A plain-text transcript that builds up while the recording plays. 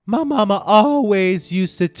My mama always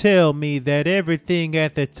used to tell me that everything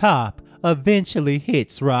at the top eventually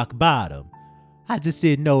hits rock bottom. I just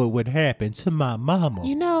didn't know it would happen to my mama.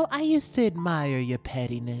 You know, I used to admire your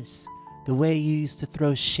pettiness. The way you used to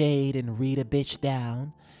throw shade and read a bitch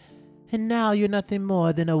down. And now you're nothing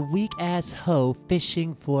more than a weak-ass hoe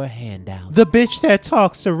fishing for a handout. The bitch that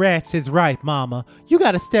talks to rats is right, mama. You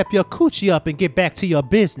gotta step your coochie up and get back to your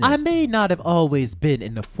business. I may not have always been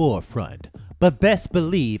in the forefront, but best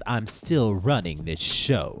believe I'm still running this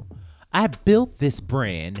show. I built this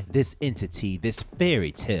brand, this entity, this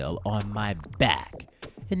fairy tale on my back.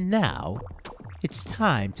 And now, it's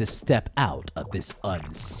time to step out of this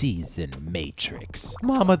unseasoned matrix.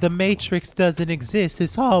 Mama, the matrix doesn't exist.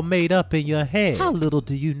 It's all made up in your head. How little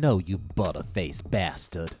do you know, you butterface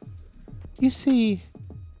bastard? You see,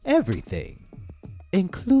 everything,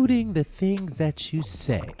 including the things that you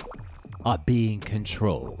say, are being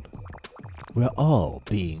controlled. We're all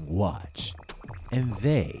being watched, and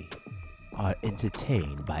they are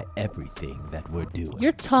entertained by everything that we're doing.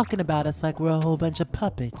 You're talking about us like we're a whole bunch of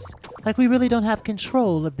puppets. Like we really don't have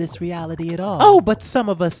control of this reality at all. Oh, but some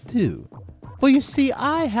of us do. For you see,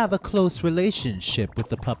 I have a close relationship with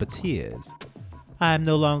the puppeteers. I am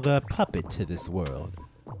no longer a puppet to this world.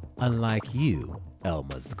 Unlike you,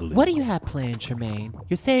 Elma's glue. What do you have planned, Tremaine?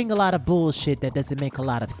 You're saying a lot of bullshit that doesn't make a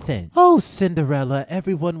lot of sense. Oh, Cinderella,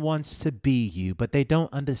 everyone wants to be you, but they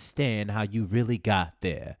don't understand how you really got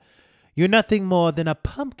there. You're nothing more than a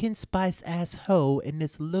pumpkin spice ass hoe in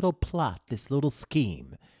this little plot, this little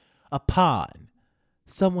scheme. A pawn.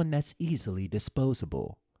 Someone that's easily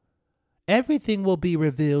disposable. Everything will be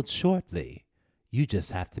revealed shortly. You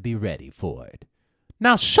just have to be ready for it.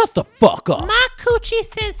 Now shut the fuck up! My coochie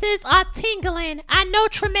senses are tingling. I know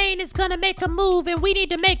Tremaine is gonna make a move and we need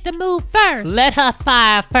to make the move first. Let her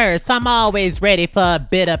fire first. I'm always ready for a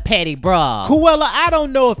bit of petty brawl. Cruella, I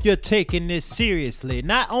don't know if you're taking this seriously.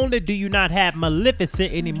 Not only do you not have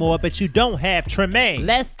Maleficent anymore, but you don't have Tremaine.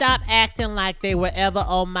 Let's stop acting like they were ever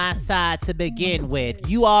on my side to begin with.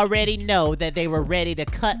 You already know that they were ready to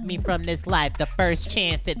cut me from this life the first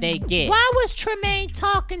chance that they get. Why was Tremaine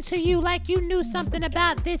talking to you like you knew something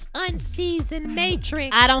about this unseasoned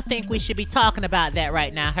matrix? I don't think we should be talking about that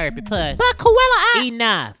right now, Herpy Puss. But Cruella,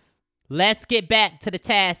 Enough. Let's get back to the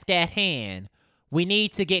task at hand. We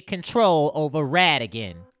need to get control over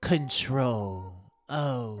Radigan. Control.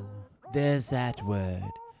 Oh, there's that word.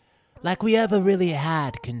 Like we ever really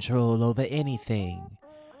had control over anything.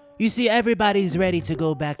 You see, everybody's ready to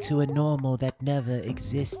go back to a normal that never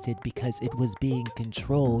existed because it was being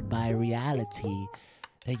controlled by a reality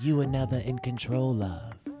that you were never in control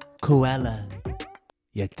of. Cruella,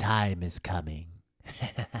 your time is coming.